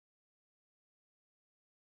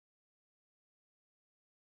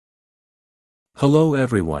Hello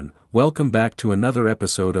everyone, welcome back to another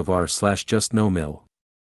episode of r/JustNoMil.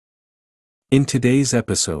 In today's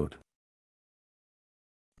episode,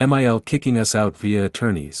 MIL kicking us out via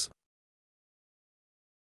attorneys.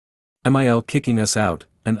 MIL kicking us out,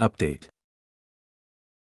 an update.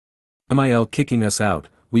 MIL kicking us out,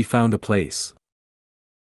 we found a place.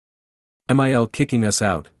 MIL kicking us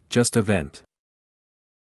out, just a vent.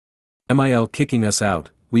 MIL kicking us out,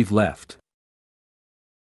 we've left.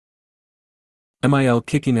 MIL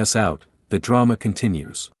kicking us out, the drama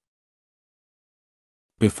continues.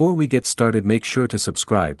 Before we get started, make sure to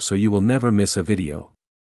subscribe so you will never miss a video.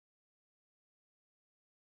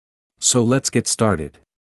 So let's get started.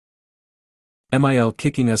 MIL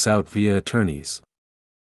kicking us out via attorneys.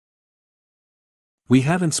 We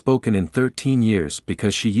haven't spoken in 13 years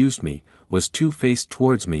because she used me, was two-faced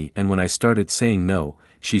towards me, and when I started saying no,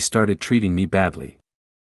 she started treating me badly.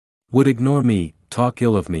 Would ignore me, talk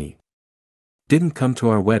ill of me. Didn't come to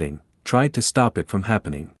our wedding, tried to stop it from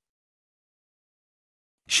happening.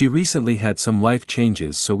 She recently had some life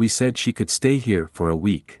changes, so we said she could stay here for a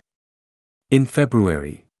week. In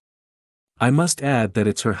February. I must add that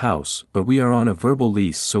it's her house, but we are on a verbal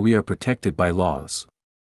lease, so we are protected by laws.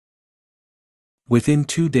 Within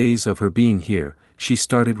 2 days of her being here, she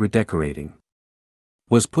started redecorating.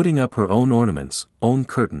 Was putting up her own ornaments, own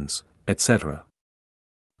curtains, etc.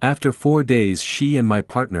 After 4 days she and my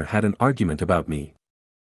partner had an argument about me.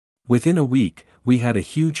 Within a week, we had a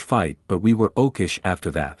huge fight, but we were okish after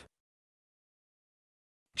that.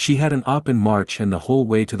 She had an op in March, and the whole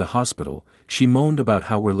way to the hospital, she moaned about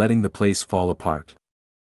how we're letting the place fall apart.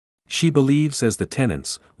 She believes as the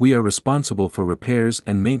tenants, we are responsible for repairs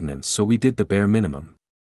and maintenance, so we did the bare minimum.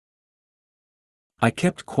 I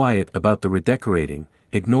kept quiet about the redecorating,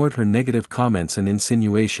 ignored her negative comments and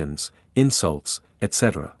insinuations, insults,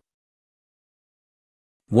 etc.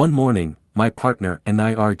 One morning, my partner and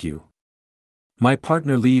I argue. My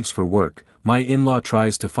partner leaves for work, my in-law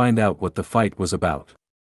tries to find out what the fight was about.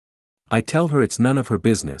 I tell her it's none of her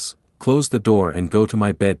business, close the door and go to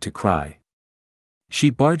my bed to cry.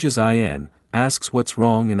 She barges in, asks what's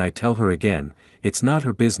wrong, and I tell her again, it's not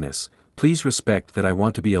her business, please respect that I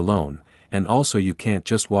want to be alone, and also you can't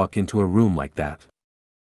just walk into a room like that.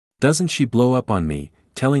 Doesn't she blow up on me,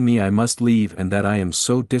 telling me I must leave and that I am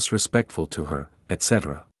so disrespectful to her,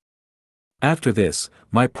 etc. After this,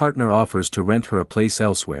 my partner offers to rent her a place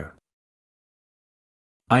elsewhere.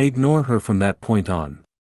 I ignore her from that point on.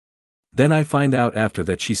 Then I find out after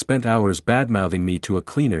that she spent hours badmouthing me to a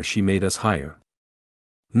cleaner she made us hire.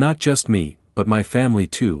 Not just me, but my family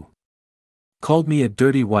too. Called me a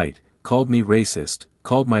dirty white, called me racist,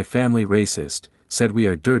 called my family racist, said we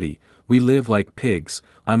are dirty, we live like pigs,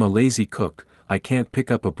 I'm a lazy cook, I can't pick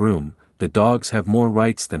up a broom, the dogs have more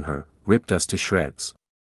rights than her, ripped us to shreds.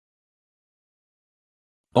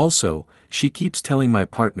 Also, she keeps telling my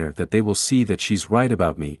partner that they will see that she's right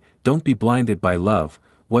about me, don't be blinded by love,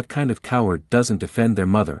 what kind of coward doesn't defend their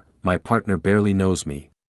mother, my partner barely knows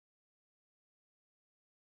me.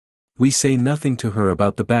 We say nothing to her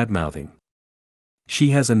about the badmouthing.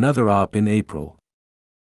 She has another op in April.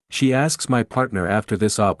 She asks my partner after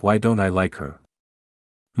this op why don't I like her.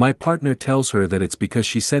 My partner tells her that it's because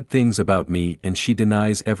she said things about me, and she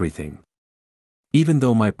denies everything. Even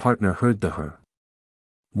though my partner heard her.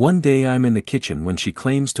 One day I'm in the kitchen when she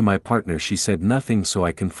claims to my partner she said nothing, so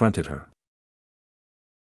I confronted her.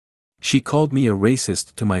 She called me a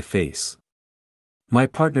racist to my face. My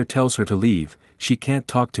partner tells her to leave, she can't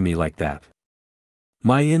talk to me like that.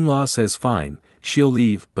 My in-law says fine, she'll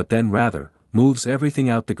leave, but then rather, moves everything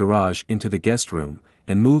out the garage into the guest room,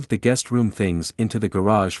 and moved the guest room things into the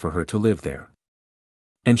garage for her to live there.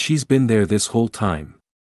 And she's been there this whole time.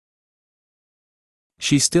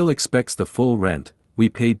 She still expects the full rent, we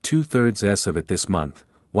paid 2/3 of it this month,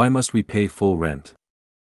 why must we pay full rent?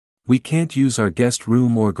 We can't use our guest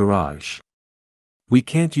room or garage. We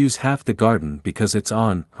can't use half the garden because it's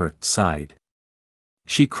on her side.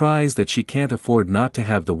 She cries that she can't afford not to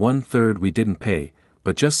have the 1/3 we didn't pay,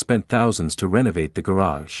 but just spent thousands to renovate the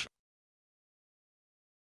garage.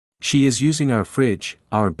 She is using our fridge,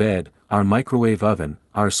 our bed, our microwave oven,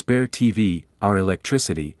 our spare TV, our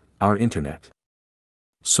electricity, our internet.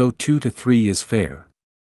 So 2 to 3 is fair.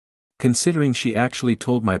 Considering she actually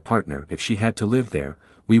told my partner if she had to live there,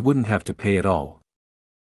 we wouldn't have to pay at all.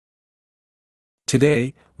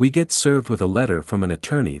 Today, we get served with a letter from an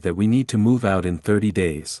attorney that we need to move out in 30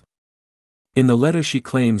 days. In the letter she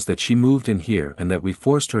claims that she moved in here and that we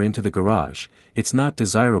forced her into the garage, it's not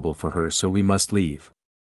desirable for her, so we must leave.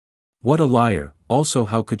 What a liar, also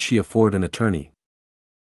how could she afford an attorney?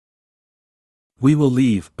 We will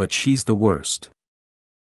leave, but she's the worst.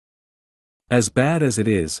 As bad as it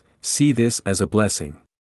is, see this as a blessing.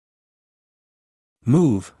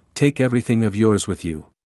 Move, take everything of yours with you.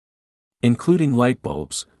 Including light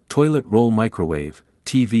bulbs, toilet roll, microwave,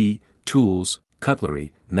 TV, tools,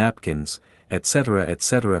 cutlery, napkins, etc.,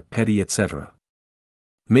 petty etc.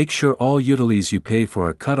 Make sure all utilities you pay for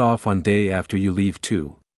are cut off on day after you leave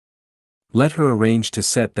too. Let her arrange to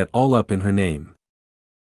set that all up in her name.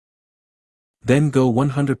 Then go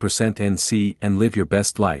 100% NC and live your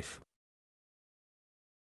best life.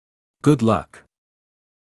 Good luck.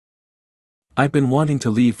 I've been wanting to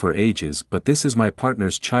leave for ages, but this is my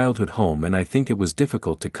partner's childhood home and I think it was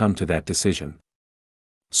difficult to come to that decision.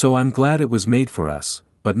 So I'm glad it was made for us,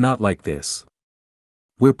 but not like this.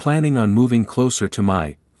 We're planning on moving closer to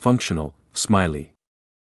my, functional, smiley.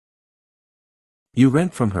 You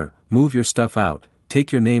rent from her, move your stuff out,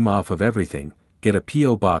 take your name off of everything, get a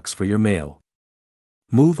P.O. box for your mail.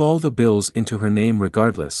 Move all the bills into her name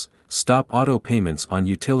regardless, stop auto payments on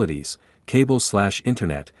utilities,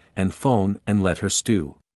 cable/internet, and phone and let her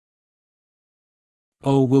stew.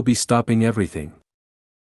 Oh, we'll be stopping everything.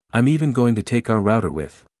 I'm even going to take our router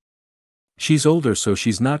with. She's older so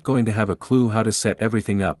she's not going to have a clue how to set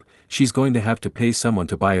everything up, she's going to have to pay someone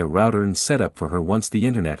to buy a router and set up for her once the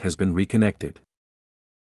internet has been reconnected.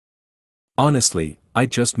 Honestly,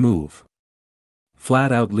 I'd just move.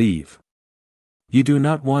 Flat out leave. You do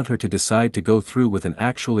not want her to decide to go through with an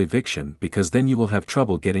actual eviction because then you will have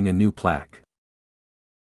trouble getting a new plaque.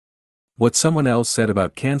 What someone else said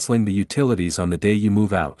about canceling the utilities on the day you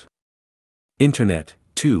move out. Internet,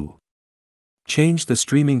 too. Change the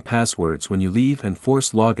streaming passwords when you leave and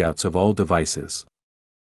force logouts of all devices.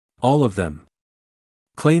 All of them.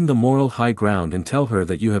 Claim the moral high ground and tell her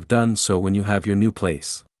that you have done so when you have your new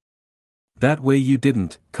place. That way you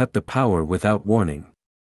didn't cut the power without warning.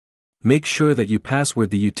 Make sure that you password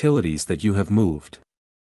the utilities that you have moved.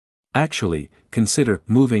 Actually, consider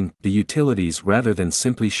moving the utilities rather than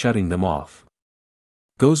simply shutting them off.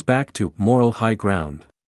 Goes back to moral high ground.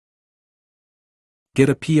 Get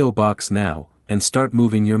a P.O. box now, and start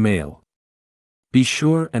moving your mail. Be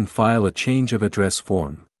sure and file a change of address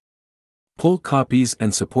form. Pull copies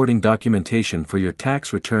and supporting documentation for your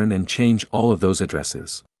tax return and change all of those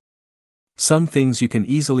addresses. Some things you can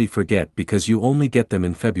easily forget because you only get them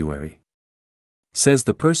in February. Says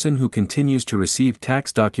the person who continues to receive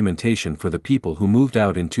tax documentation for the people who moved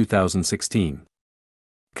out in 2016.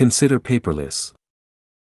 Consider paperless.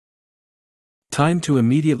 Time to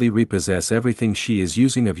immediately repossess everything she is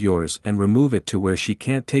using of yours and remove it to where she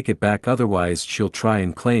can't take it back, otherwise she'll try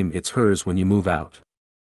and claim it's hers when you move out.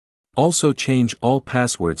 Also change all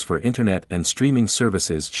passwords for internet and streaming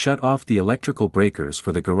services, shut off the electrical breakers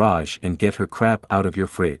for the garage and get her crap out of your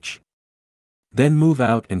fridge. Then move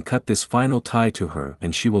out and cut this final tie to her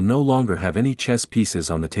and she will no longer have any chess pieces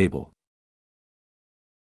on the table.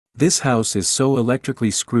 This house is so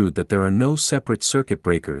electrically screwed that there are no separate circuit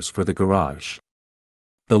breakers for the garage.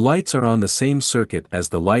 The lights are on the same circuit as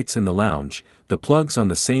the lights in the lounge, the plugs on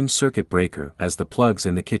the same circuit breaker as the plugs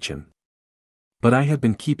in the kitchen. But I have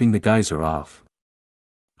been keeping the geyser off.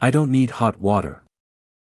 I don't need hot water.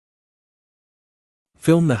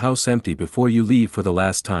 Film the house empty before you leave for the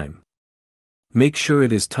last time. Make sure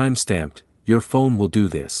it is time-stamped, your phone will do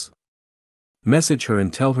this. Message her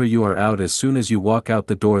and tell her you are out as soon as you walk out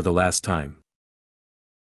the door the last time.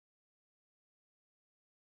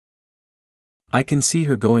 I can see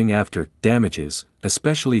her going after damages,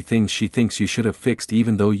 especially things she thinks you should have fixed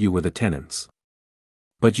even though you were the tenants.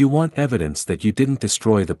 But you want evidence that you didn't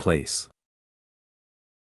destroy the place.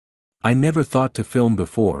 I never thought to film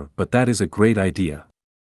before, but that is a great idea.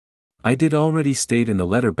 I did already state in the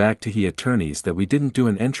letter back to the attorneys that we didn't do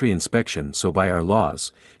an entry inspection, so by our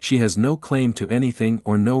laws, she has no claim to anything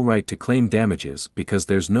or no right to claim damages because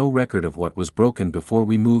there's no record of what was broken before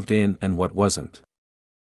we moved in and what wasn't.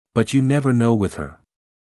 But you never know with her.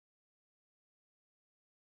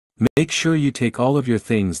 Make sure you take all of your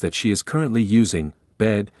things that she is currently using,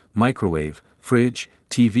 bed, microwave, fridge,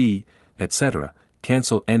 TV, etc.,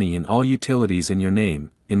 cancel any and all utilities in your name.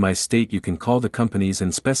 In my state you can call the companies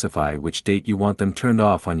and specify which date you want them turned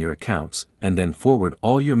off on your accounts, and then forward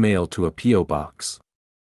all your mail to a P.O. box.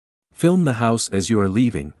 Film the house as you are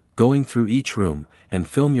leaving, going through each room, and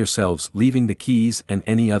film yourselves leaving the keys and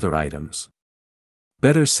any other items.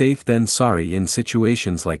 Better safe than sorry in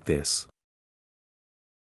situations like this.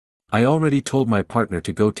 I already told my partner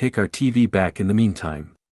to go take our TV back in the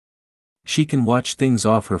meantime. She can watch things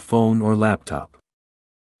off her phone or laptop.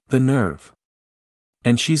 The nerve.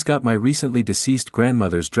 And she's got my recently deceased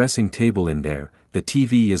grandmother's dressing table in there, the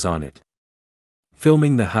TV is on it.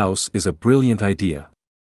 Filming the house is a brilliant idea.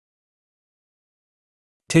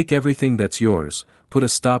 Take everything that's yours, put a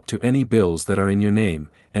stop to any bills that are in your name,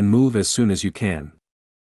 and move as soon as you can.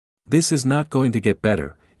 This is not going to get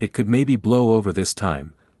better, it could maybe blow over this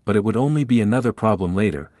time, but it would only be another problem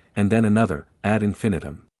later, and then another, ad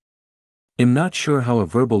infinitum. I'm not sure how a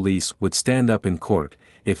verbal lease would stand up in court,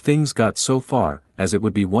 if things got so far, as it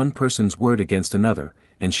would be one person's word against another,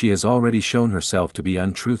 and she has already shown herself to be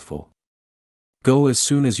untruthful. Go as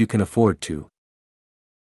soon as you can afford to.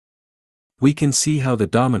 We can see how the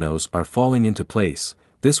dominoes are falling into place,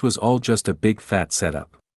 this was all just a big fat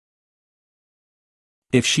setup.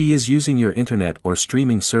 If she is using your internet or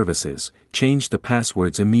streaming services, change the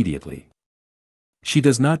passwords immediately. She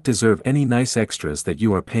does not deserve any nice extras that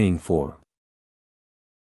you are paying for.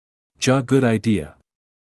 Good idea.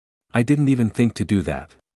 I didn't even think to do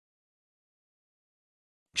that.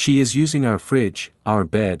 She is using our fridge, our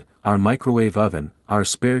bed, our microwave oven, our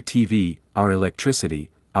spare TV, our electricity,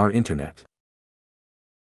 our internet.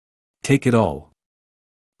 Take it all.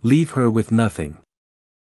 Leave her with nothing.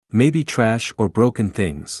 Maybe trash or broken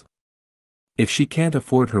things. If she can't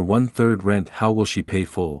afford her 1/3 rent, how will she pay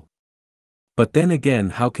full? But then again,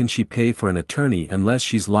 how can she pay for an attorney unless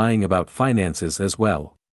she's lying about finances as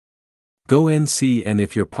well? Go and see, and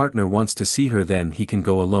if your partner wants to see her then he can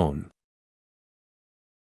go alone.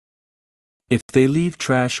 If they leave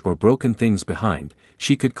trash or broken things behind,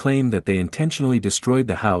 she could claim that they intentionally destroyed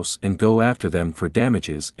the house and go after them for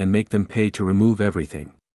damages and make them pay to remove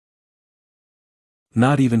everything.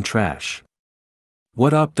 Not even trash.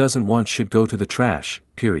 What op doesn't want should go to the trash,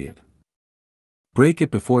 period. Break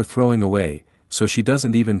it before throwing away, so she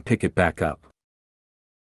doesn't even pick it back up.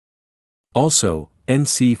 Also,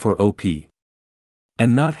 NC for OP.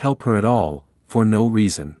 And not help her at all, for no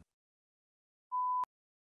reason.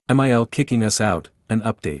 MIL kicking us out, an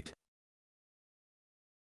update.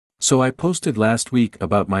 So I posted last week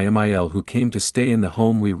about my MIL who came to stay in the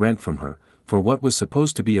home we rent from her, for what was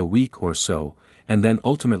supposed to be a week or so, and then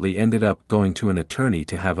ultimately ended up going to an attorney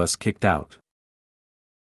to have us kicked out.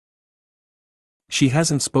 She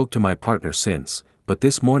hasn't spoke to my partner since, but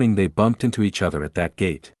this morning they bumped into each other at that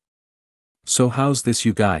gate. So how's this,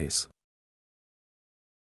 you guys?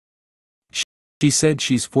 She said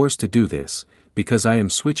she's forced to do this, because I am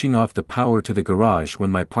switching off the power to the garage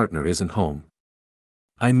when my partner isn't home.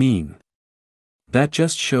 I mean, that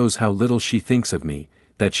just shows how little she thinks of me,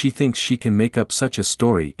 that she thinks she can make up such a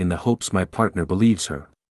story in the hopes my partner believes her.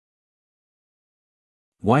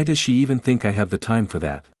 Why does she even think I have the time for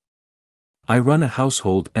that? I run a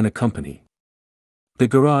household and a company. The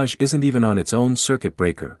garage isn't even on its own circuit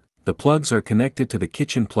breaker, the plugs are connected to the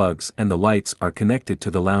kitchen plugs and the lights are connected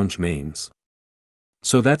to the lounge mains.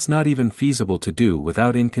 So that's not even feasible to do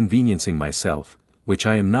without inconveniencing myself, which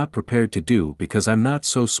I am not prepared to do because I'm not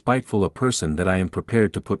so spiteful a person that I am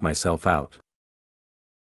prepared to put myself out.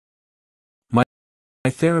 My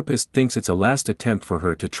therapist thinks it's a last attempt for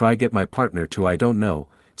her to try get my partner to, I don't know,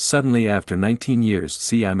 suddenly after 19 years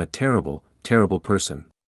see I'm a terrible, terrible person.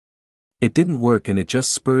 It didn't work and it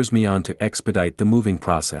just spurs me on to expedite the moving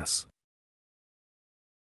process.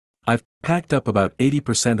 I've packed up about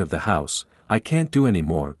 80% of the house, I can't do any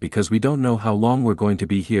more because we don't know how long we're going to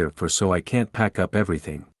be here for, so I can't pack up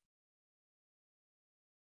everything.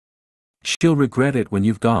 She'll regret it when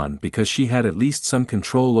you've gone because she had at least some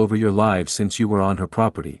control over your lives since you were on her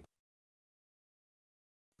property.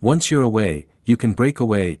 Once you're away, you can break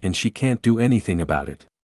away and she can't do anything about it.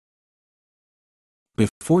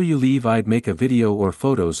 Before you leave, I'd make a video or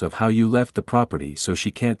photos of how you left the property so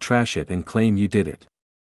she can't trash it and claim you did it.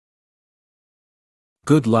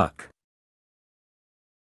 Good luck.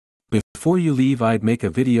 Before you leave, I'd make a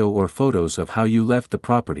video or photos of how you left the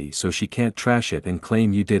property so she can't trash it and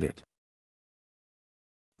claim you did it.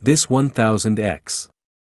 This 1000x.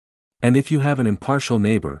 And if you have an impartial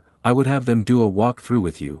neighbor, I would have them do a walkthrough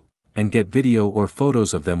with you, and get video or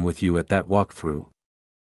photos of them with you at that walkthrough.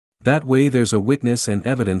 That way there's a witness and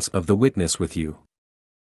evidence of the witness with you.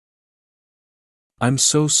 I'm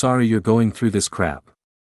so sorry you're going through this crap.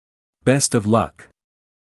 Best of luck.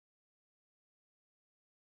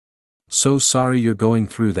 So sorry you're going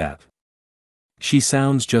through that. She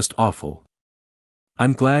sounds just awful.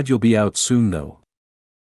 I'm glad you'll be out soon though.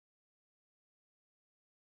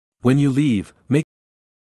 When you leave, make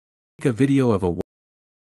a video of a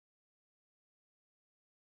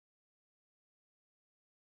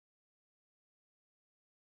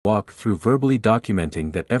walk through verbally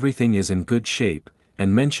documenting that everything is in good shape,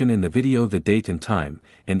 and mention in the video the date and time,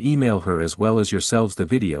 and email her as well as yourselves the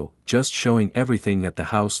video, just showing everything that the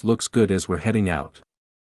house looks good as we're heading out.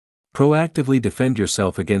 Proactively defend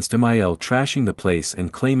yourself against MIL trashing the place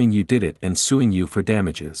and claiming you did it and suing you for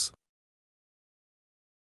damages.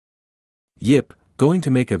 Yip, going to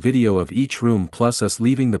make a video of each room plus us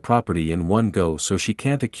leaving the property in one go so she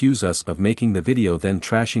can't accuse us of making the video then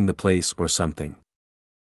trashing the place or something.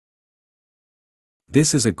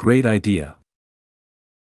 This is a great idea.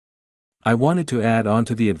 I wanted to add on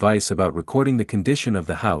to the advice about recording the condition of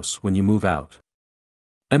the house when you move out.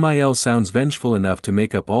 MIL sounds vengeful enough to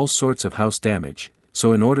make up all sorts of house damage,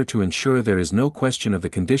 so in order to ensure there is no question of the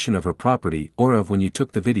condition of her property or of when you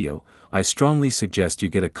took the video, I strongly suggest you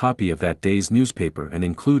get a copy of that day's newspaper and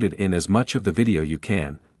include it in as much of the video you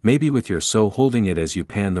can, maybe with your so holding it as you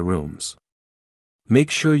pan the rooms.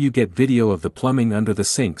 Make sure you get video of the plumbing under the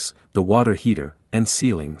sinks, the water heater, and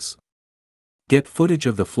ceilings. Get footage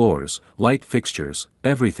of the floors, light fixtures,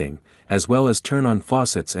 everything, as well as turn on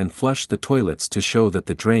faucets and flush the toilets to show that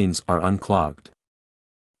the drains are unclogged.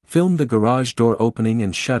 Film the garage door opening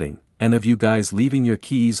and shutting, and of you guys leaving your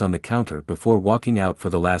keys on the counter before walking out for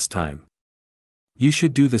the last time. You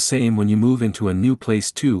should do the same when you move into a new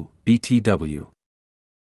place too, BTW.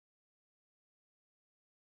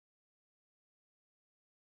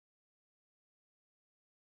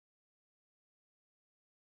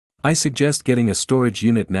 I suggest getting a storage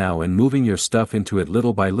unit now and moving your stuff into it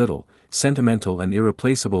little by little, sentimental and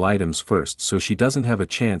irreplaceable items first so she doesn't have a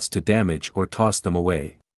chance to damage or toss them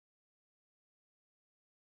away.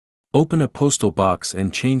 Open a postal box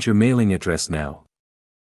and change your mailing address now.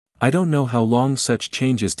 I don't know how long such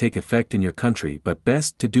changes take effect in your country, but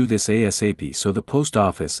best to do this ASAP so the post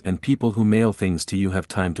office and people who mail things to you have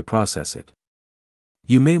time to process it.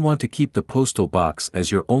 You may want to keep the postal box as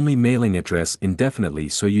your only mailing address indefinitely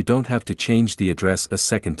so you don't have to change the address a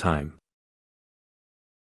second time.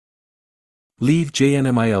 Leave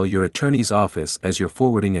JustNoMil your attorney's office as your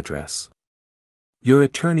forwarding address. Your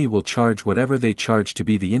attorney will charge whatever they charge to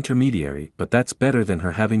be the intermediary, but that's better than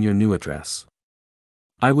her having your new address.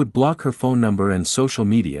 I would block her phone number and social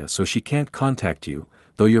media so she can't contact you,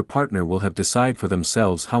 though your partner will have decided for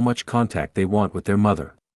themselves how much contact they want with their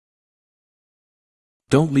mother.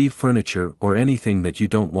 Don't leave furniture or anything that you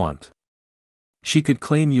don't want. She could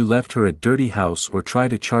claim you left her a dirty house or try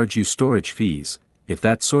to charge you storage fees, if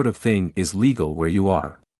that sort of thing is legal where you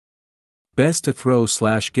are. Best to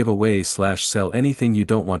throw/give away/sell anything you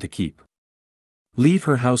don't want to keep. Leave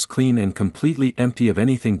her house clean and completely empty of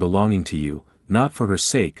anything belonging to you, not for her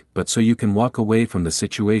sake but so you can walk away from the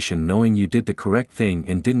situation knowing you did the correct thing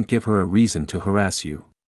and didn't give her a reason to harass you.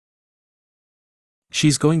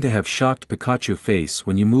 She's going to have shocked Pikachu face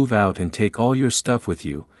when you move out and take all your stuff with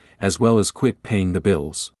you, as well as quit paying the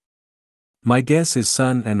bills. My guess is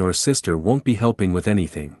son and or sister won't be helping with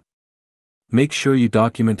anything. Make sure you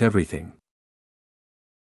document everything.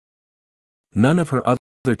 None of her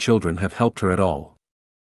other children have helped her at all.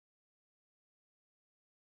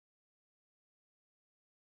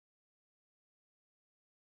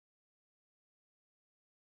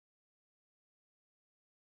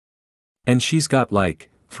 And she's got like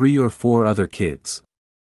 3 or 4 other kids.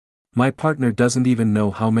 My partner doesn't even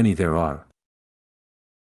know how many there are.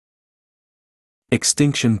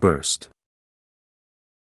 Extinction burst.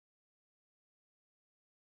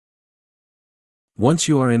 Once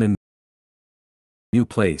you are in a new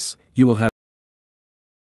place, you will have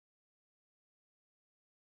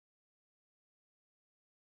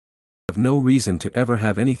no reason to ever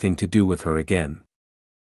have anything to do with her again.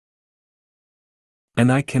 And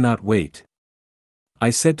I cannot wait.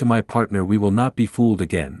 I said to my partner we will not be fooled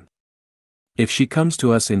again. If she comes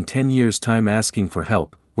to us in 10 years' time asking for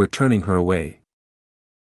help, we're turning her away.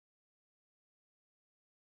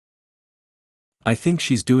 I think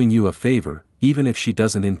she's doing you a favor, even if she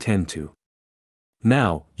doesn't intend to.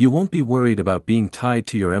 Now, you won't be worried about being tied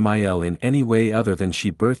to your MIL in any way other than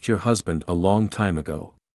she birthed your husband a long time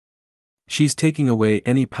ago. She's taking away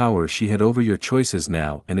any power she had over your choices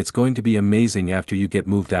now, and it's going to be amazing after you get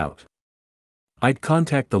moved out. I'd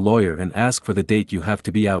contact the lawyer and ask for the date you have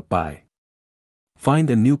to be out by.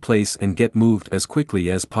 Find a new place and get moved as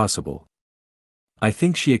quickly as possible. I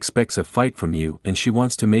think she expects a fight from you and she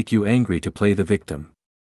wants to make you angry to play the victim.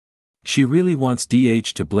 She really wants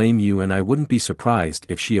DH to blame you, and I wouldn't be surprised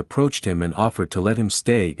if she approached him and offered to let him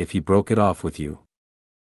stay if he broke it off with you.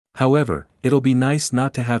 However, it'll be nice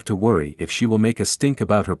not to have to worry if she will make a stink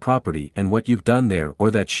about her property and what you've done there, or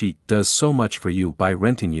that she does so much for you by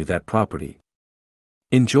renting you that property.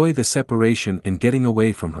 Enjoy the separation and getting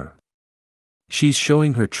away from her. She's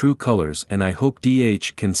showing her true colors, and I hope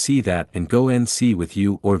DH can see that and go NC with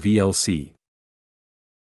you or VLC.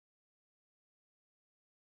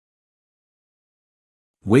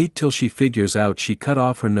 Wait till she figures out she cut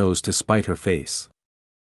off her nose to spite her face.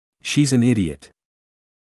 She's an idiot.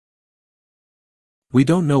 We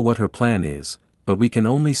don't know what her plan is, but we can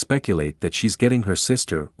only speculate that she's getting her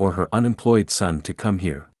sister or her unemployed son to come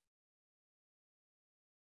here.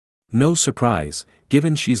 No surprise,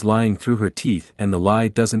 given she's lying through her teeth and the lie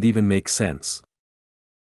doesn't even make sense.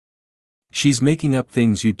 She's making up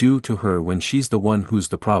things you do to her when she's the one who's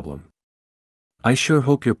the problem. I sure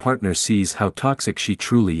hope your partner sees how toxic she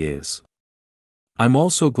truly is. I'm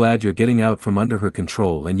also glad you're getting out from under her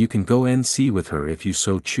control and you can go NC with her if you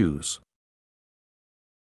so choose.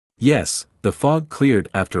 Yes, the fog cleared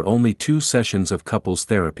after only 2 sessions of couples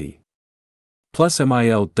therapy. Plus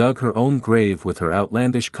MIL dug her own grave with her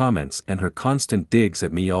outlandish comments and her constant digs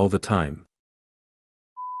at me all the time.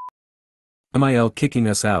 MIL kicking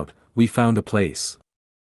us out, we found a place.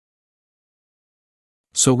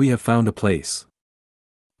 So we have found a place.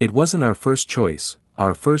 It wasn't our first choice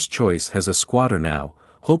has a squatter now,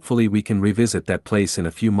 hopefully we can revisit that place in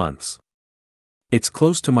a few months. It's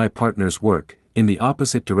close to my partner's work, in the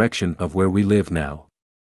opposite direction of where we live now.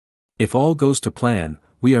 If all goes to plan,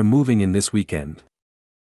 we are moving in this weekend.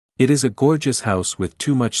 It is a gorgeous house with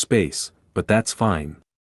too much space, but that's fine.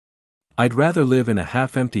 I'd rather live in a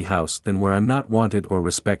half-empty house than where I'm not wanted or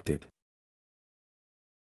respected.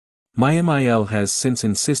 My MIL has since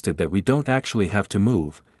insisted that we don't actually have to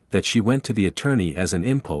move, that she went to the attorney as an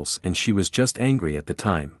impulse and she was just angry at the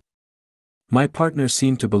time. My partner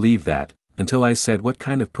seemed to believe that, until I said what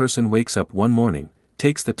kind of person wakes up one morning,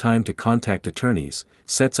 takes the time to contact attorneys,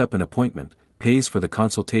 sets up an appointment, pays for the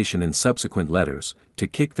consultation and subsequent letters, to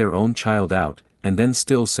kick their own child out, and then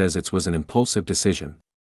still says it was an impulsive decision.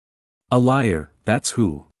 A liar, that's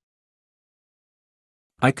who.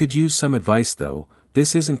 I could use some advice though.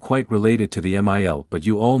 This isn't quite related to the MIL, but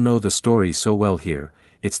you all know the story so well here,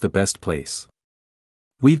 it's the best place.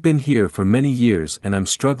 We've been here for many years and I'm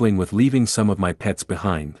struggling with leaving some of my pets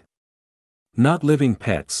behind. Not living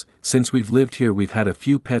pets, since we've lived here we've had a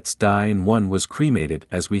few pets die and one was cremated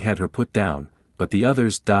as we had her put down, but the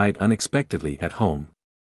others died unexpectedly at home.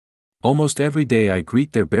 Almost every day I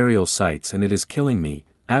greet their burial sites and it is killing me,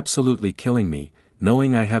 absolutely killing me,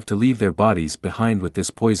 knowing I have to leave their bodies behind with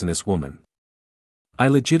this poisonous woman. I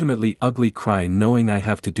legitimately ugly cry knowing I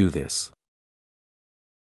have to do this.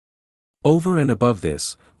 Over and above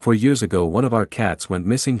this, 4 years ago one of our cats went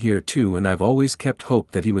missing here too and I've always kept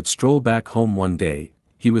hope that he would stroll back home one day.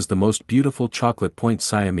 He was the most beautiful chocolate point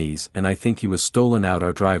Siamese and I think he was stolen out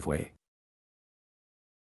our driveway.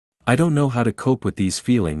 I don't know how to cope with these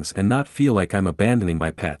feelings and not feel like I'm abandoning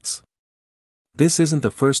my pets. This isn't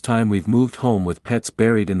the first time we've moved home with pets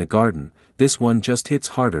buried in the garden, this one just hits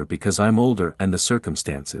harder because I'm older and the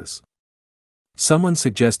circumstances. Someone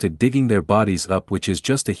suggested digging their bodies up, which is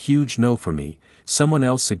just a huge no for me. Someone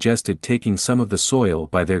else suggested taking some of the soil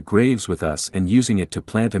by their graves with us and using it to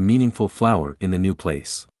plant a meaningful flower in the new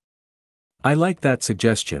place. I like that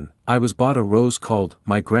suggestion. I was bought a rose called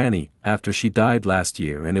My Granny after she died last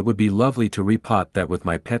year and it would be lovely to repot that with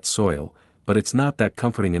my pet soil, but it's not that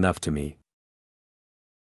comforting enough to me.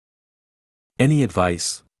 Any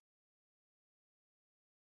advice?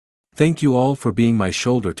 Thank you all for being my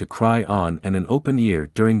shoulder to cry on and an open ear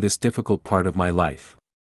during this difficult part of my life.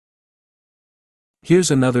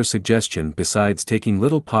 Here's another suggestion besides taking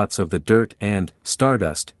little pots of the dirt and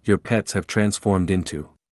stardust your pets have transformed into.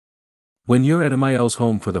 When you're at MIL's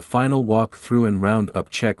home for the final walk through and round up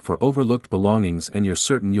check for overlooked belongings and you're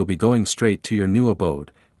certain you'll be going straight to your new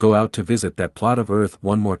abode, go out to visit that plot of earth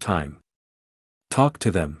one more time. Talk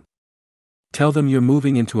to them. Tell them you're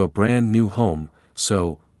moving into a brand new home,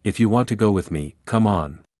 so, if you want to go with me, come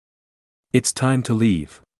on. It's time to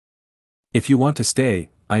leave. If you want to stay,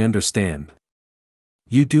 I understand.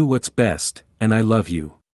 You do what's best, and I love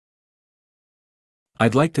you.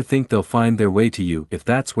 I'd like to think they'll find their way to you if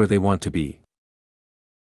that's where they want to be.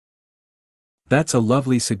 That's a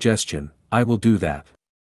lovely suggestion, I will do that.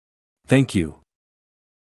 Thank you.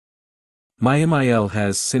 My MIL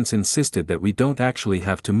has since insisted that we don't actually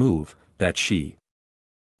have to move, that she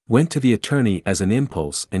went to the attorney as an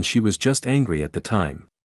impulse and she was just angry at the time.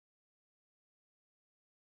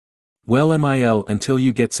 Well MIL, until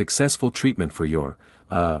you get successful treatment for your,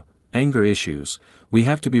 anger issues, we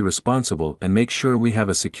have to be responsible and make sure we have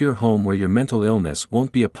a secure home where your mental illness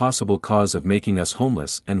won't be a possible cause of making us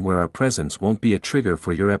homeless and where our presence won't be a trigger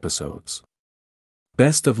for your episodes.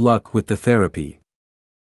 Best of luck with the therapy.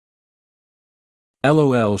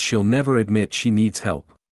 LOL, she'll never admit she needs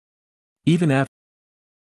help. Even after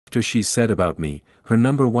she's said about me, her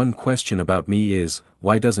number one question about me is,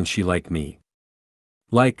 why doesn't she like me?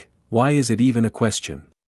 Like, why is it even a question?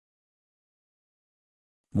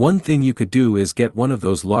 One thing you could do is get one of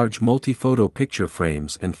those large multi-photo picture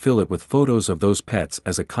frames and fill it with photos of those pets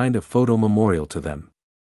as a kind of photo memorial to them.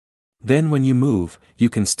 Then when you move, you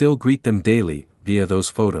can still greet them daily, via those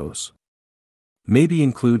photos. Maybe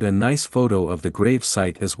include a nice photo of the grave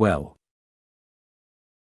site as well.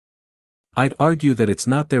 I'd argue that it's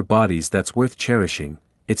not their bodies that's worth cherishing,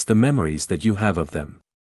 it's the memories that you have of them.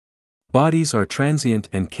 Bodies are transient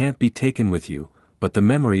and can't be taken with you, but the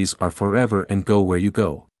memories are forever and go where you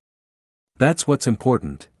go. That's what's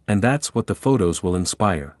important, and that's what the photos will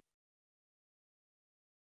inspire.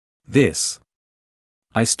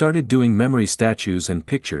 I started doing memory statues and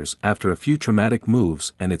pictures after a few traumatic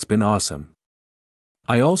moves, and it's been awesome.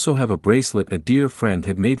 I also have a bracelet a dear friend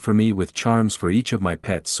had made for me with charms for each of my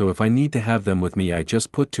pets, so if I need to have them with me I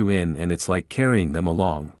just put 2 in and it's like carrying them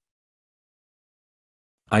along.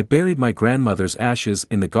 I buried my grandmother's ashes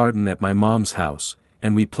in the garden at my mom's house,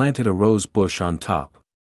 and we planted a rose bush on top.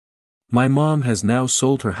 My mom has now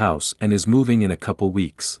sold her house and is moving in a couple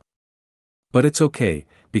weeks. But it's okay,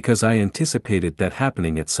 because I anticipated that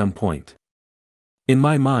happening at some point. In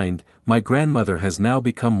my mind, my grandmother has now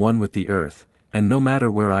become one with the earth, and no matter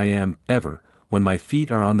where I am, ever, when my feet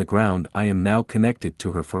are on the ground I am now connected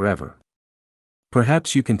to her forever.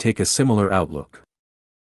 Perhaps you can take a similar outlook.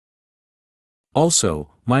 Also,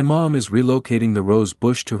 my mom is relocating the rose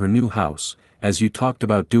bush to her new house, as you talked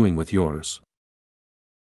about doing with yours.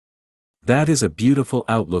 That is a beautiful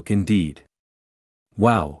outlook indeed.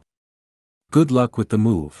 Wow. Good luck with the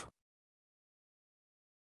move.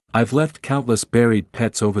 I've left countless buried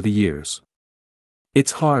pets over the years.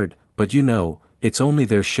 It's hard, but you know, it's only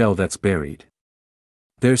their shell that's buried.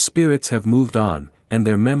 Their spirits have moved on, and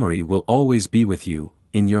their memory will always be with you,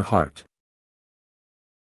 in your heart.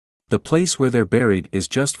 The place where they're buried is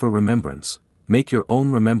just for remembrance. Make your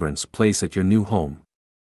own remembrance place at your new home.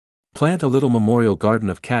 Plant a little memorial garden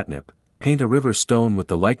of catnip, paint a river stone with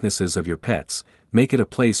the likenesses of your pets, make it a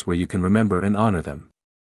place where you can remember and honor them.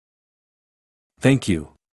 Thank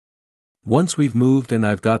you. Once we've moved and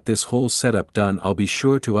I've got this whole setup done, I'll be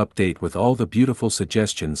sure to update with all the beautiful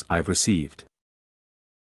suggestions I've received.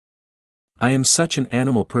 I am such an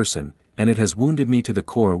animal person, and it has wounded me to the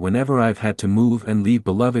core whenever I've had to move and leave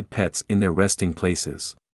beloved pets in their resting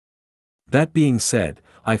places. That being said,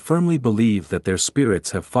 I firmly believe that their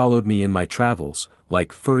spirits have followed me in my travels,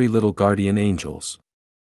 like furry little guardian angels.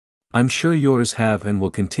 I'm sure yours have and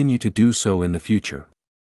will continue to do so in the future.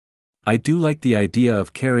 I do like the idea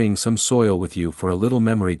of carrying some soil with you for a little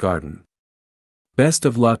memory garden. Best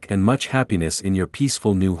of luck and much happiness in your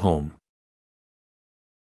peaceful new home.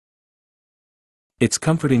 It's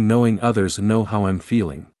comforting knowing others know how I'm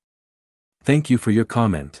feeling. Thank you for your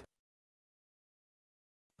comment.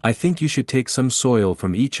 I think you should take some soil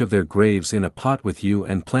from each of their graves in a pot with you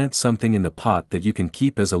and plant something in the pot that you can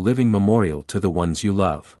keep as a living memorial to the ones you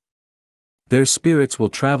love. Their spirits will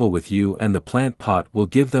travel with you and the plant pot will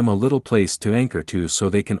give them a little place to anchor to so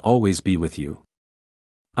they can always be with you.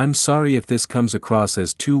 I'm sorry if this comes across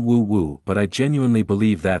as too woo-woo, but I genuinely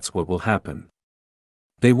believe that's what will happen.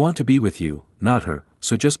 They want to be with you, not her,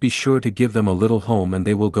 so just be sure to give them a little home and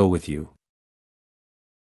they will go with you.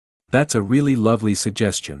 That's a really lovely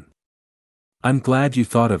suggestion. I'm glad you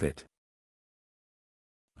thought of it.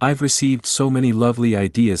 I've received so many lovely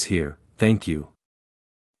ideas here, thank you.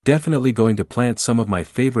 Definitely going to plant some of my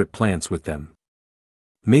favorite plants with them.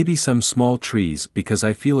 Maybe some small trees because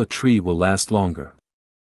I feel a tree will last longer.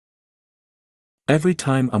 Every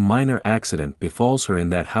time a minor accident befalls her in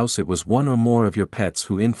that house, it was one or more of your pets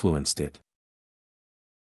who influenced it.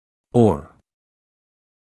 Or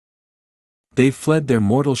they've fled their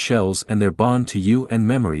mortal shells and their bond to you and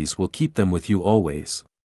memories will keep them with you always.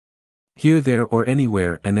 Here, there or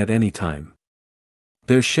anywhere and at any time.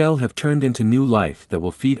 Their shell have turned into new life that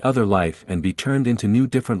will feed other life and be turned into new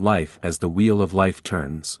different life as the wheel of life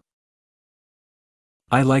turns.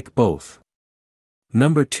 I like both.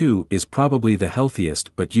 Number 2 is probably the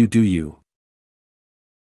healthiest, but you do you.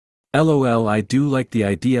 LOL, I do like the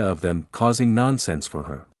idea of them causing nonsense for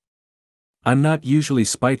her. I'm not usually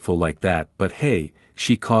spiteful like that, but hey,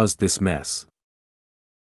 she caused this mess.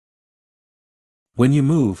 When you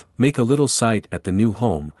move, make a little site at the new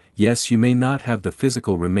home. Yes, you may not have the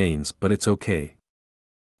physical remains, but it's okay.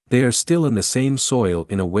 They are still in the same soil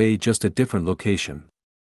in a way, just a different location.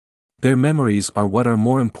 Their memories are what are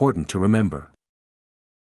more important to remember.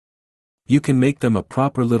 You can make them a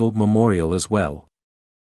proper little memorial as well.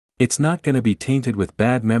 It's not gonna be tainted with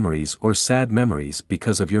bad memories or sad memories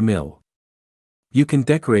because of your mill. You can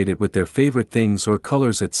decorate it with their favorite things or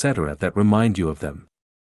colors, etc. that remind you of them.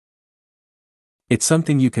 It's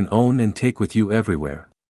something you can own and take with you everywhere.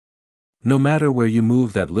 No matter where you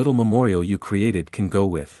move, that little memorial you created can go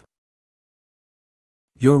with.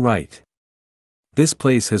 You're right. This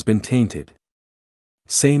place has been tainted.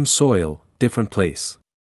 Same soil, different place.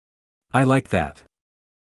 I like that.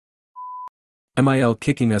 MIL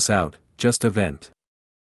kicking us out, just a vent.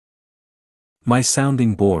 My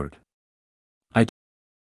sounding board. I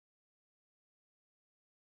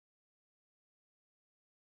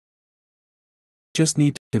just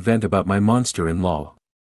need to vent about my monster-in-law.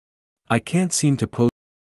 I can't seem to post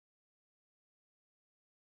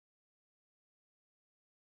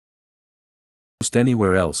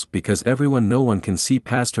anywhere else because no one can see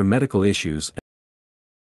past her medical issues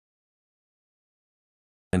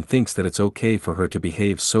and thinks that it's okay for her to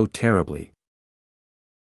behave so terribly.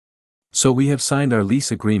 So we have signed our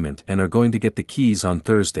lease agreement and are going to get the keys on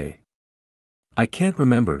Thursday. I can't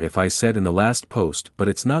remember if I said in the last post, but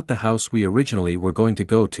it's not the house we originally were going to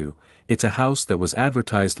go to. It's a house that was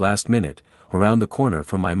advertised last minute, around the corner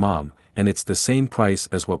from my mom, and it's the same price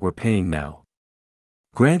as what we're paying now.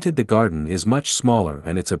 Granted, the garden is much smaller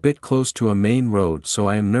and it's a bit close to a main road, so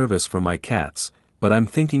I am nervous for my cats, but I'm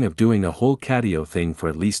thinking of doing a whole catio thing for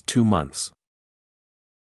at least 2 months.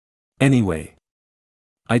 Anyway,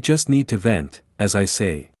 I just need to vent, as I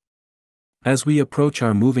say. As we approach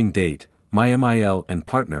our moving date, my MIL and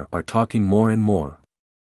partner are talking more and more.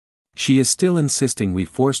 She is still insisting we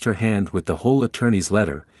forced her hand with the whole attorney's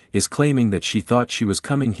letter, is claiming that she thought she was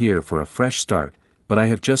coming here for a fresh start, but I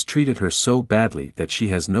have just treated her so badly that she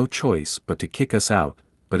has no choice but to kick us out,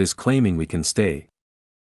 but is claiming we can stay.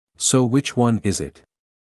 So which one is it?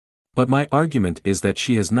 But my argument is that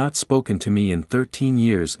she has not spoken to me in 13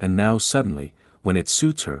 years and now suddenly, when it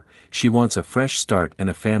suits her, she wants a fresh start and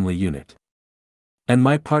a family unit. And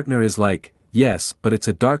my partner is like, yes, but it's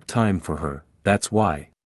a dark time for her, that's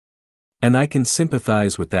why. And I can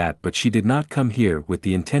sympathize with that, but she did not come here with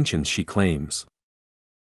the intentions she claims.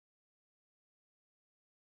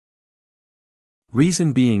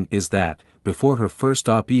 Reason being is that, before her first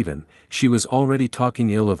op even, she was already talking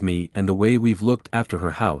ill of me and the way we've looked after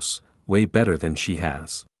her house, way better than she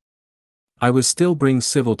has. I was still being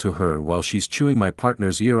civil to her while she's chewing my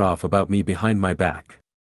partner's ear off about me behind my back.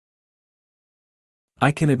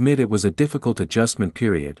 I can admit it was a difficult adjustment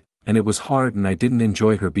period, and it was hard and I didn't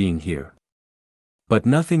enjoy her being here. But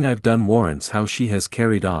nothing I've done warrants how she has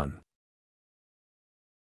carried on.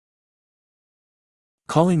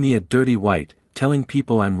 Calling me a dirty white, telling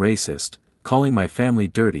people I'm racist, calling my family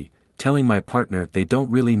dirty, telling my partner they don't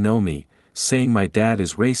really know me, saying my dad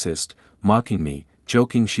is racist, mocking me,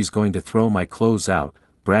 joking she's going to throw my clothes out,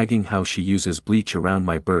 bragging how she uses bleach around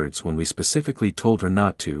my birds when we specifically told her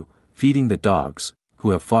not to, feeding the dogs,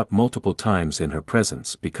 who have fought multiple times in her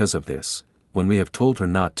presence because of this, when we have told her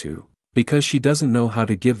not to, because she doesn't know how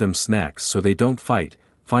to give them snacks so they don't fight,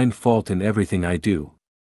 find fault in everything I do.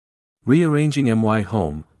 Rearranging my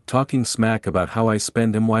home, talking smack about how I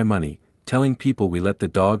spend my money, telling people we let the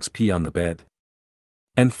dogs pee on the bed.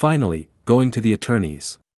 And finally, going to the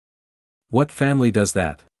attorneys. What family does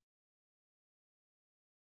that?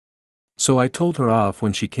 So I told her off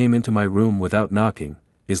when she came into my room without knocking.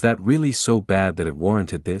 Is that really so bad that it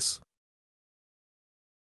warranted this?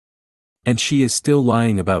 And she is still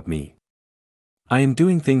lying about me. I am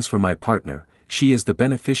doing things for my partner, she is the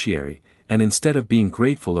beneficiary, and instead of being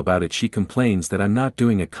grateful about it she complains that I'm not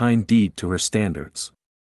doing a kind deed to her standards.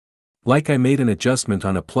 Like I made an adjustment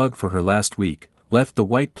on a plug for her last week, left the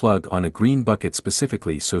white plug on a green bucket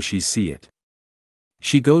specifically so she see it.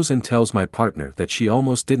 She goes and tells my partner that she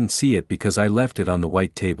almost didn't see it because I left it on the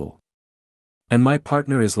white table. And my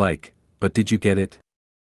partner is like, but did you get it?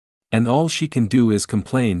 And all she can do is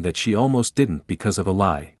complain that she almost didn't because of a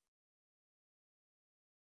lie.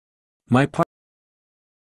 My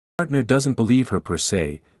partner doesn't believe her per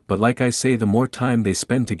se, but like I say, the more time they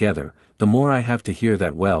spend together, the more I have to hear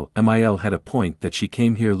that MIL had a point that she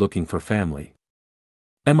came here looking for family.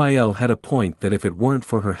 MIL had a point that if it weren't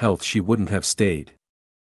for her health she wouldn't have stayed.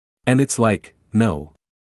 And it's like, no.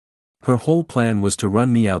 Her whole plan was to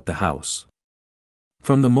run me out the house.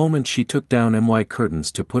 From the moment she took down my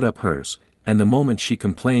curtains to put up hers, and the moment she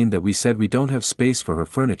complained that we said we don't have space for her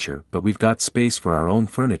furniture but we've got space for our own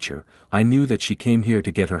furniture, I knew that she came here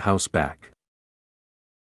to get her house back.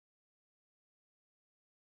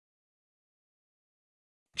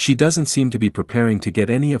 She doesn't seem to be preparing to get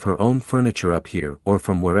any of her own furniture up here or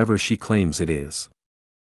from wherever she claims it is.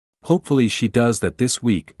 Hopefully she does that this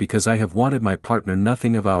week because I have wanted my partner,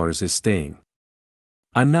 nothing of ours is staying.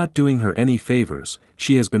 I'm not doing her any favors,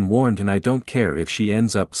 she has been warned and I don't care if she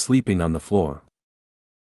ends up sleeping on the floor.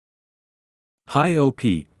 Hi OP,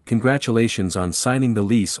 congratulations on signing the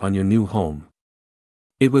lease on your new home.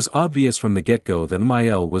 It was obvious from the get-go that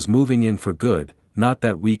MIL was moving in for good, not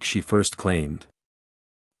that week she first claimed.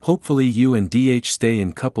 Hopefully you and DH stay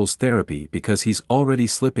in couples therapy because he's already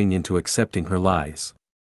slipping into accepting her lies.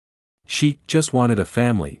 She just wanted a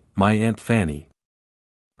family, my Aunt Fanny.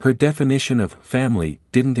 Her definition of family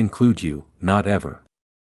didn't include you, not ever.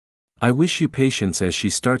 I wish you patience as she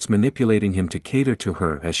starts manipulating him to cater to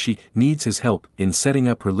her as she needs his help in setting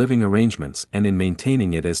up her living arrangements and in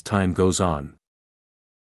maintaining it as time goes on.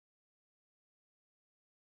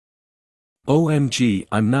 OMG,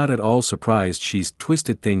 I'm not at all surprised she's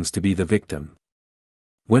twisted things to be the victim.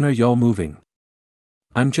 When are y'all moving?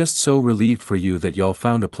 I'm just so relieved for you that y'all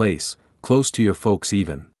found a place, close to your folks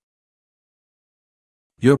even.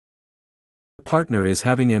 Your partner is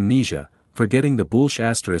having amnesia, forgetting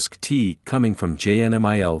the *T coming from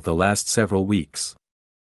JustNoMil the last several weeks.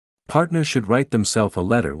 Partner should write themselves a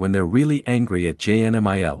letter when they're really angry at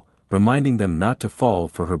JustNoMil, reminding them not to fall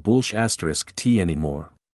for her *T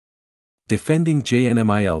anymore. Defending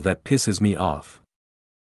JustNoMil that pisses me off.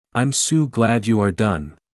 I'm so glad you are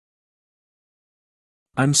done.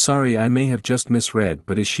 I'm sorry I may have just misread,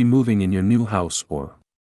 but is she moving in your new house or?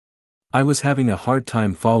 I was having a hard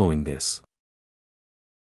time following this.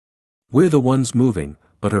 We're the ones moving,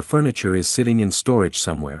 but her furniture is sitting in storage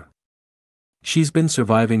somewhere. She's been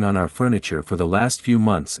surviving on our furniture for the last few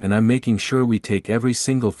months and I'm making sure we take every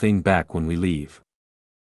single thing back when we leave.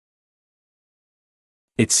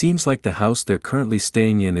 It seems like the house they're currently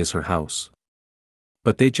staying in is her house.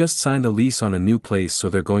 But they just signed a lease on a new place, so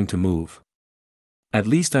they're going to move. At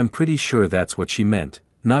least I'm pretty sure that's what she meant,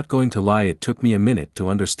 not going to lie, it took me a minute to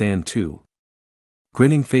understand too.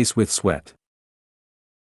 Grinning face with sweat.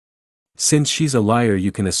 Since she's a liar,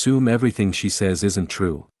 you can assume everything she says isn't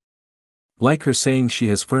true. Like her saying she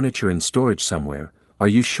has furniture in storage somewhere, are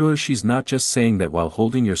you sure she's not just saying that while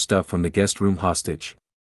holding your stuff from the guest room hostage?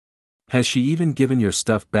 Has she even given your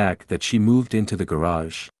stuff back that she moved into the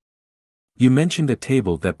garage? You mentioned a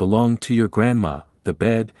table that belonged to your grandma, the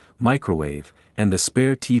bed, microwave, and the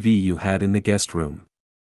spare TV you had in the guest room.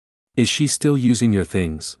 Is she still using your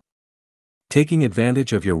things? Taking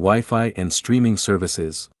advantage of your Wi-Fi and streaming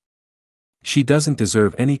services? She doesn't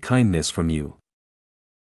deserve any kindness from you.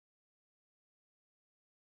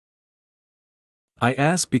 I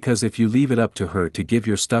ask because if you leave it up to her to give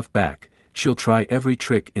your stuff back, she'll try every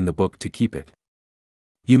trick in the book to keep it.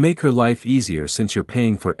 You make her life easier since you're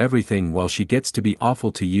paying for everything while she gets to be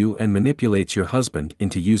awful to you and manipulates your husband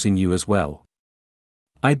into using you as well.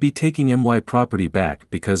 I'd be taking my property back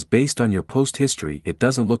because based on your post history it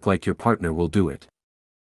doesn't look like your partner will do it.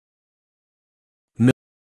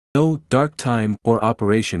 No dark time or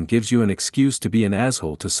operation gives you an excuse to be an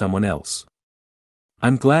asshole to someone else.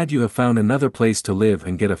 I'm glad you have found another place to live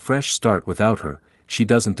and get a fresh start without her. She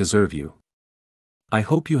doesn't deserve you. I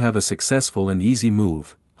hope you have a successful and easy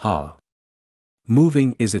move, ha.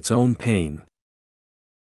 Moving is its own pain.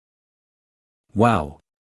 Wow.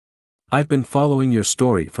 I've been following your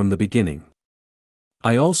story from the beginning.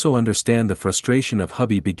 I also understand the frustration of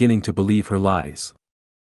hubby beginning to believe her lies.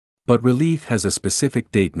 But relief has a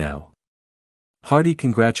specific date now. Hearty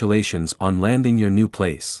congratulations on landing your new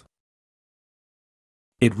place.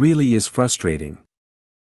 It really is frustrating.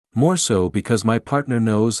 More so because my partner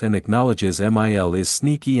knows and acknowledges MIL is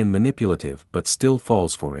sneaky and manipulative but still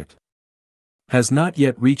falls for it. Has not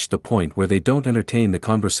yet reached the point where they don't entertain the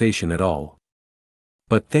conversation at all.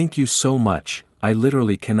 But thank you so much, I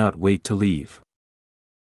literally cannot wait to leave.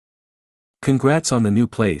 Congrats on the new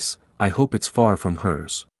place, I hope it's far from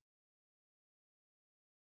hers.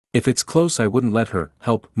 If it's close I wouldn't let her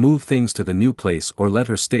help move things to the new place or let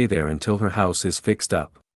her stay there until her house is fixed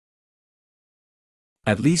up.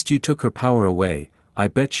 At least you took her power away, I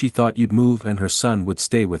bet she thought you'd move and her son would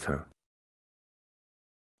stay with her.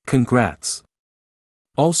 Congrats.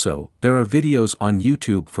 Also, there are videos on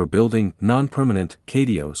YouTube for building non-permanent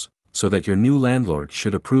cadios, so that your new landlord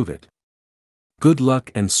should approve it. Good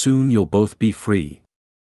luck and soon you'll both be free.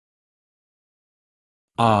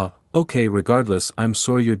 Okay, regardless, I'm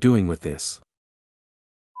sorry you're doing with this.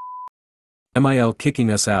 MIL kicking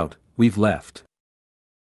us out, we've left.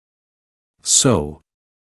 So.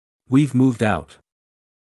 We've moved out.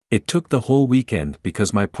 It took the whole weekend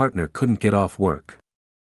because my partner couldn't get off work.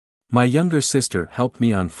 My younger sister helped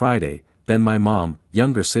me on Friday, then my mom,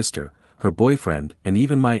 younger sister, her boyfriend, and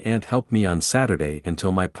even my aunt helped me on Saturday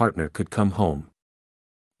until my partner could come home.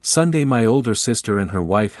 Sunday my older sister and her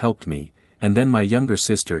wife helped me, and then my younger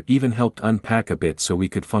sister even helped unpack a bit so we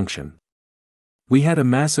could function. We had a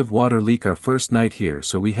massive water leak our first night here,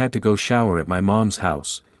 so we had to go shower at my mom's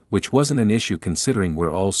house, which wasn't an issue considering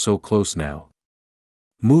we're all so close now.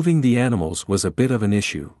 Moving the animals was a bit of an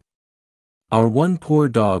issue. Our one poor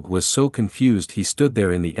dog was so confused he stood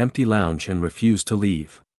there in the empty lounge and refused to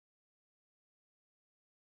leave.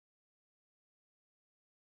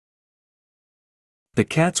 The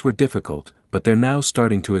cats were difficult, but they're now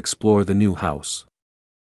starting to explore the new house.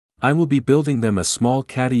 I will be building them a small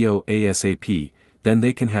catio ASAP, then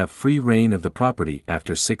they can have free reign of the property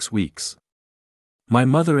after 6 weeks. My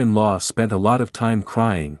mother-in-law spent a lot of time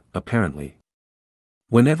crying, apparently.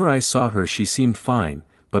 Whenever I saw her she seemed fine,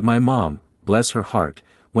 but my mom, bless her heart,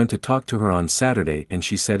 went to talk to her on Saturday and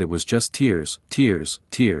she said it was just tears, tears,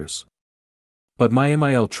 tears. But my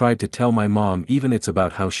MIL tried to tell my mom even it's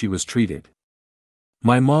about how she was treated.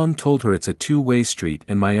 My mom told her it's a two-way street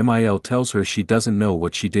and my MIL tells her she doesn't know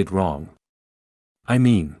what she did wrong. I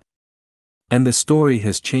mean. And the story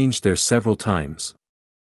has changed there several times.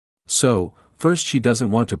 So, first she doesn't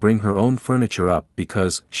want to bring her own furniture up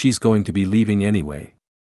because she's going to be leaving anyway.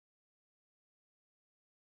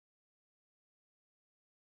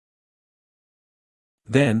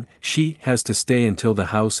 Then, she has to stay until the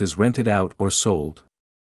house is rented out or sold.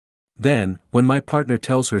 Then, when my partner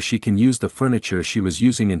tells her she can use the furniture she was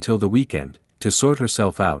using until the weekend, to sort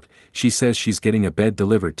herself out, she says she's getting a bed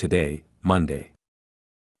delivered today, Monday.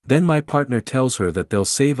 Then my partner tells her that they'll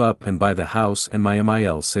save up and buy the house and my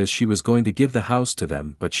MIL says she was going to give the house to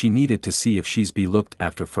them but she needed to see if she's be looked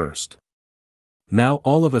after first. Now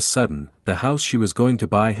all of a sudden, the house she was going to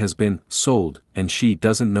buy has been sold and she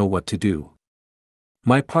doesn't know what to do.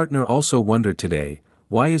 My partner also wondered today,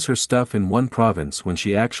 why is her stuff in one province when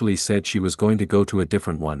she actually said she was going to go to a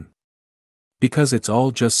different one? Because it's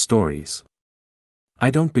all just stories.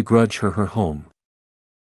 I don't begrudge her her home.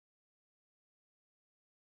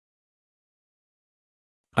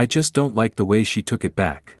 I just don't like the way she took it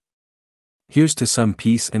back. Here's to some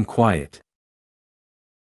peace and quiet.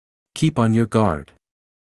 Keep on your guard.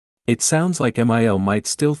 It sounds like MIL might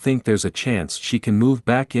still think there's a chance she can move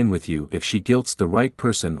back in with you if she guilts the right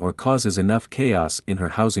person or causes enough chaos in her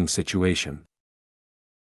housing situation.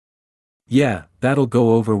 Yeah, that'll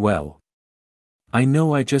go over well. I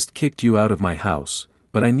know I just kicked you out of my house,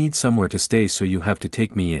 but I need somewhere to stay so you have to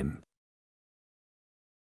take me in.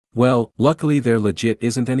 Well, luckily there legit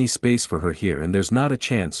isn't any space for her here and there's not a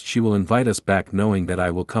chance she will invite us back knowing that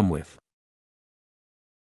I will come with.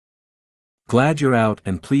 Glad you're out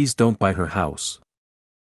and please don't buy her house.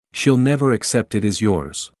 She'll never accept it as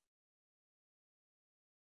yours.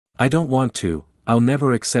 I don't want to, I'll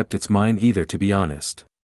never accept it's mine either to be honest.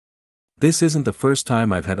 This isn't the first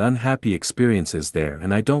time I've had unhappy experiences there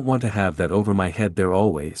and I don't want to have that over my head there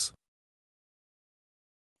always.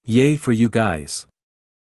 Yay for you guys.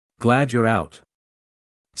 Glad you're out.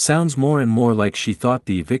 Sounds more and more like she thought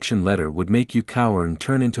the eviction letter would make you cower and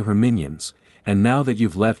turn into her minions, and now that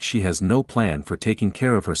you've left she has no plan for taking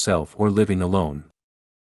care of herself or living alone.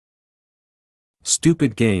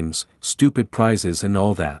 Stupid games, stupid prizes and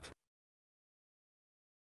all that.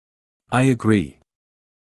 I agree.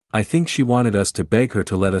 I think she wanted us to beg her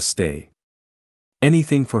to let us stay.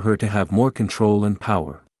 Anything for her to have more control and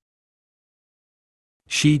power.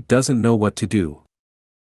 She doesn't know what to do.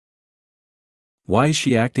 Why is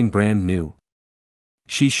she acting brand new?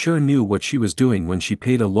 She sure knew what she was doing when she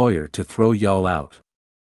paid a lawyer to throw y'all out.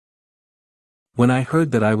 When I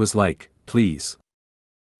heard that I was like, please.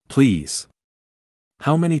 Please.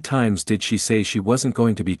 How many times did she say she wasn't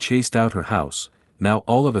going to be chased out her house, now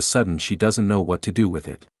all of a sudden she doesn't know what to do with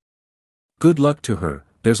it. Good luck to her,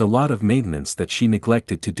 there's a lot of maintenance that she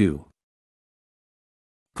neglected to do.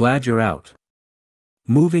 Glad you're out.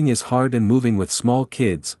 Moving is hard and moving with small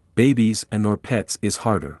kids, babies and or pets is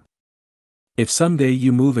harder. If someday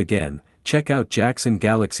you move again, check out Jackson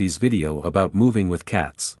Galaxy's video about moving with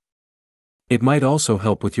cats. It might also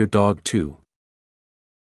help with your dog too.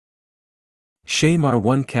 Shame our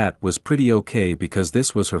one cat was pretty okay because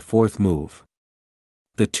this was her 4th move.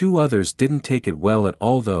 The 2 others didn't take it well at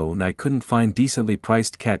all though and I couldn't find decently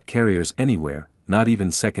priced cat carriers anywhere, not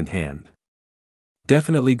even second hand.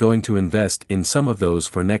 Definitely going to invest in some of those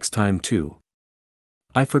for next time too.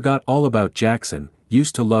 I forgot all about Jackson,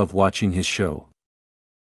 used to love watching his show.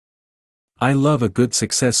 I love a good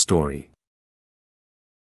success story.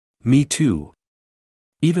 Me too.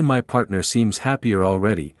 Even my partner seems happier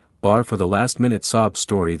already, bar for the last-minute sob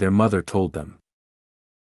story their mother told them.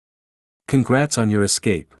 Congrats on your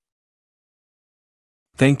escape.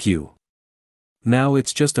 Thank you. Now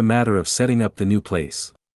it's just a matter of setting up the new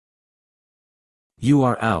place. You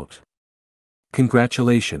are out.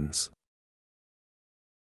 Congratulations.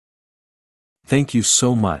 Thank you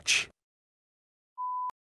so much.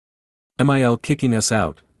 MIL kicking us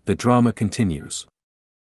out, the drama continues.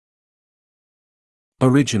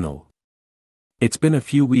 Original. It's been a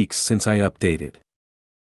few weeks since I updated.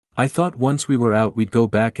 I thought once we were out we'd go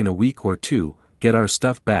back in a week or 2, get our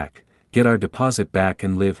stuff back, get our deposit back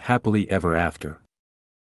and live happily ever after.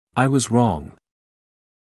 I was wrong.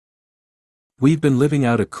 We've been living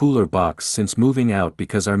out a cooler box since moving out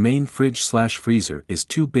because our main fridge/freezer is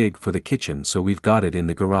too big for the kitchen, so we've got it in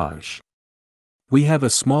the garage. We have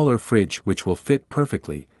a smaller fridge which will fit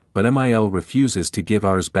perfectly, but MIL refuses to give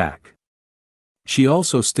ours back. She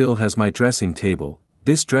also still has my dressing table.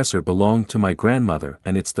 This dresser belonged to my grandmother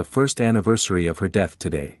and it's the first anniversary of her death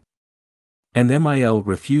today. And MIL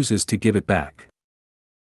refuses to give it back.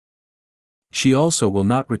 She also will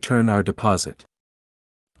not return our deposit.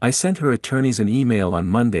 I sent her attorneys an email on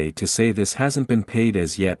Monday to say this hasn't been paid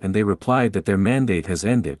as yet, and they replied that their mandate has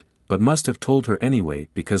ended, but must have told her anyway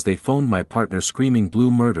because they phoned my partner screaming blue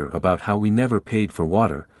murder about how we never paid for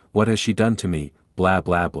water, what has she done to me, blah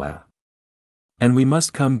blah blah. And we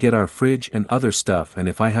must come get our fridge and other stuff, and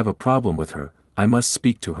if I have a problem with her, I must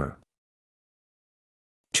speak to her.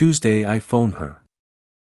 Tuesday I phoned her.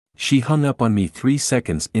 She hung up on me 3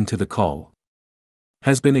 seconds into the call.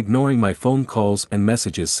 Has been ignoring my phone calls and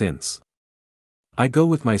messages since. I go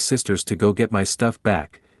with my sisters to go get my stuff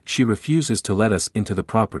back. She refuses to let us into the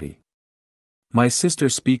property. My sister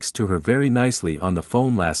speaks to her very nicely on the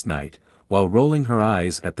phone last night, while rolling her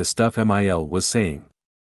eyes at the stuff MIL was saying.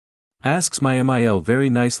 Asks my MIL very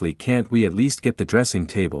nicely, can't we at least get the dressing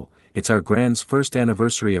table? It's our grand's first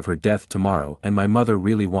anniversary of her death tomorrow and my mother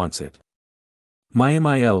really wants it. My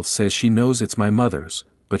MIL says she knows it's my mother's,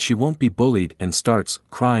 but she won't be bullied and starts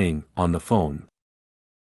crying on the phone.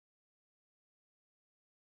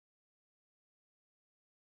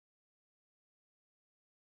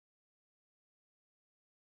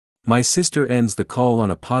 My sister ends the call on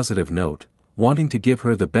a positive note, wanting to give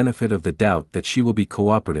her the benefit of the doubt that she will be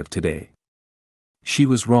cooperative today. She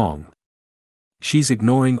was wrong. She's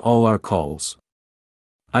ignoring all our calls.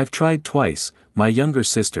 I've tried twice, my younger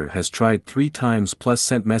sister has tried 3 times plus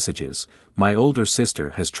sent messages, my older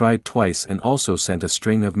sister has tried twice and also sent a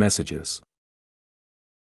string of messages.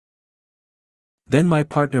 Then my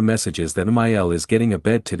partner messages that MIL is getting a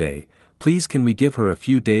bed today, please can we give her a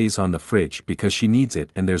few days on the fridge because she needs it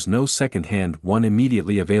and there's no second-hand one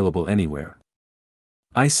immediately available anywhere.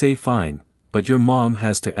 I say fine, but your mom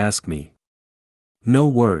has to ask me. No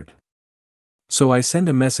word. So I send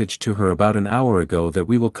a message to her about an hour ago that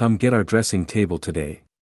we will come get our dressing table today.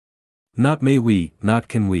 Not may we, not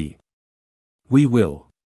can we. We will.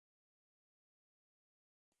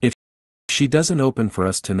 If she doesn't open for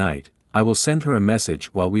us tonight, I will send her a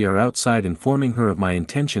message while we are outside informing her of my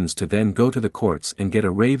intentions to then go to the courts and get a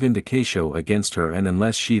rave vindication against her, and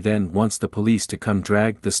unless she then wants the police to come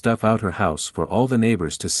drag the stuff out her house for all the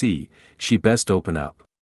neighbors to see, she best open up.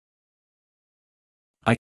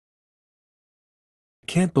 I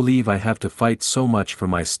can't believe I have to fight so much for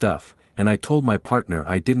my stuff, and I told my partner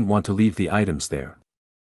I didn't want to leave the items there.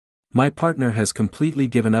 My partner has completely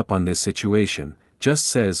given up on this situation, just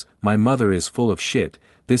says, my mother is full of shit,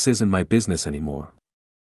 this isn't my business anymore.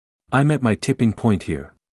 I'm at my tipping point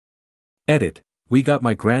here. Edit, we got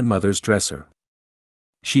my grandmother's dresser.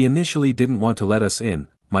 She initially didn't want to let us in,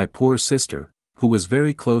 my poor sister, who was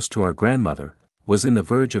very close to our grandmother, was in the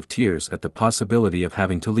verge of tears at the possibility of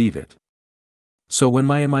having to leave it. So when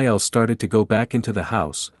my MIL started to go back into the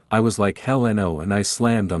house, I was like hell no, and I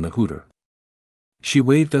slammed on the hooter. She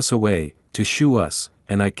waved us away, to shoo us,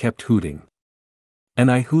 and I kept hooting.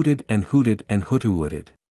 And I hooted and hooted and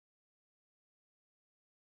hooted.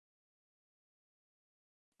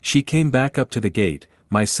 She came back up to the gate,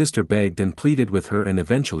 my sister begged and pleaded with her and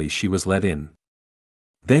eventually she was let in.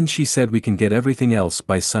 Then she said we can get everything else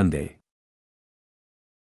by Sunday.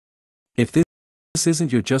 If this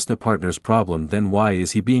isn't your JustNoMil partner's problem, then why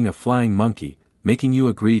is he being a flying monkey, making you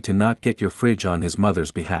agree to not get your fridge on his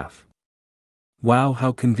mother's behalf? Wow,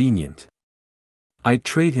 how convenient. I'd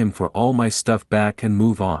trade him for all my stuff back and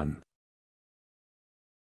move on.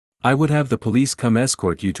 I would have the police come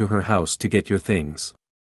escort you to her house to get your things.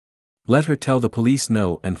 Let her tell the police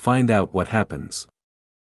no and find out what happens.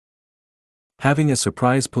 Having a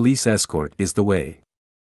surprise police escort is the way.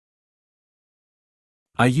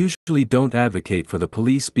 I usually don't advocate for the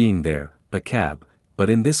police being there, a cab, but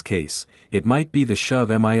in this case, it might be the shove.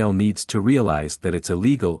 MIL needs to realize that it's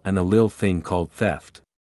illegal and a little thing called theft.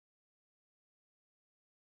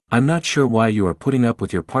 I'm not sure why you are putting up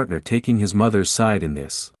with your partner taking his mother's side in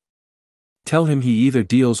this. Tell him he either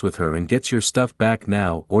deals with her and gets your stuff back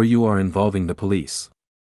now or you are involving the police.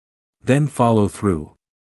 Then follow through.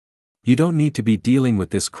 You don't need to be dealing with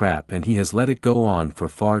this crap and he has let it go on for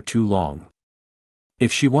far too long.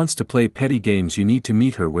 If she wants to play petty games, you need to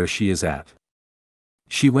meet her where she is at.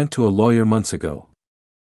 She went to a lawyer months ago.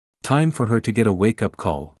 Time for her to get a wake-up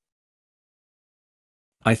call.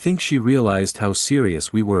 I think she realized how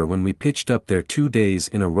serious we were when we pitched up there 2 days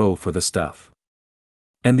in a row for the stuff.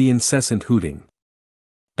 And the incessant hooting.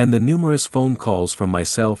 And the numerous phone calls from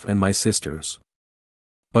myself and my sisters.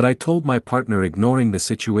 But I told my partner ignoring the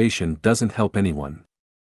situation doesn't help anyone.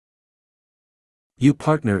 Your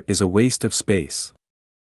partner is a waste of space.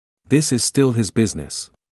 This is still his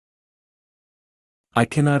business. I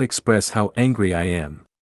cannot express how angry I am.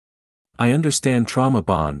 I understand trauma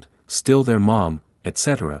bond, still their mom,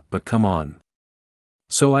 etc., but come on.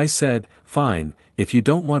 So I said, fine, if you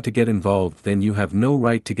don't want to get involved then you have no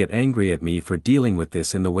right to get angry at me for dealing with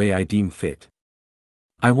this in the way I deem fit.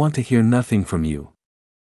 I want to hear nothing from you.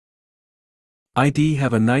 I'd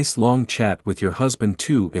have a nice long chat with your husband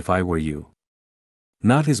too if I were you.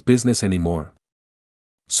 Not his business anymore.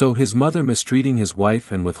 So his mother mistreating his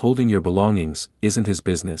wife and withholding your belongings isn't his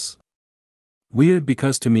business? Weird,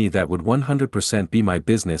 because to me that would 100% be my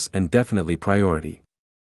business and definitely priority.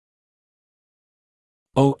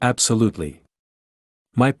 Oh, absolutely.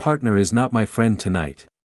 My partner is not my friend tonight.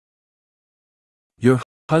 Your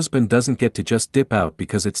husband doesn't get to just dip out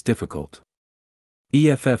because it's difficult.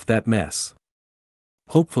 EFF that mess.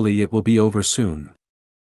 Hopefully it will be over soon.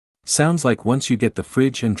 Sounds like once you get the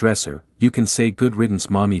fridge and dresser, you can say good riddance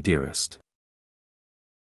mommy dearest.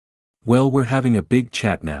 Well, we're having a big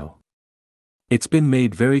chat now. It's been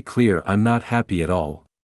made very clear I'm not happy at all.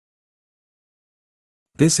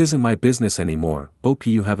 This isn't my business anymore. OP,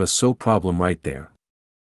 you have a so problem right there.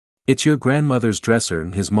 It's your grandmother's dresser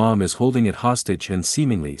and his mom is holding it hostage, and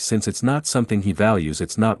seemingly since it's not something he values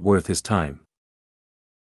it's not worth his time.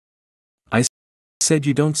 I said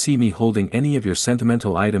you don't see me holding any of your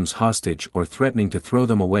sentimental items hostage or threatening to throw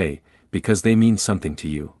them away, because they mean something to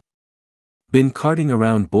you. Been carting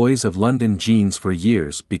around Boys of London jeans for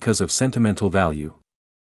years because of sentimental value.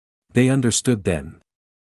 They understood then.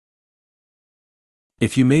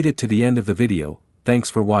 If you made it to the end of the video, thanks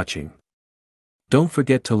for watching. Don't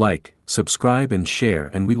forget to like, subscribe and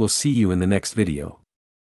share, and we will see you in the next video.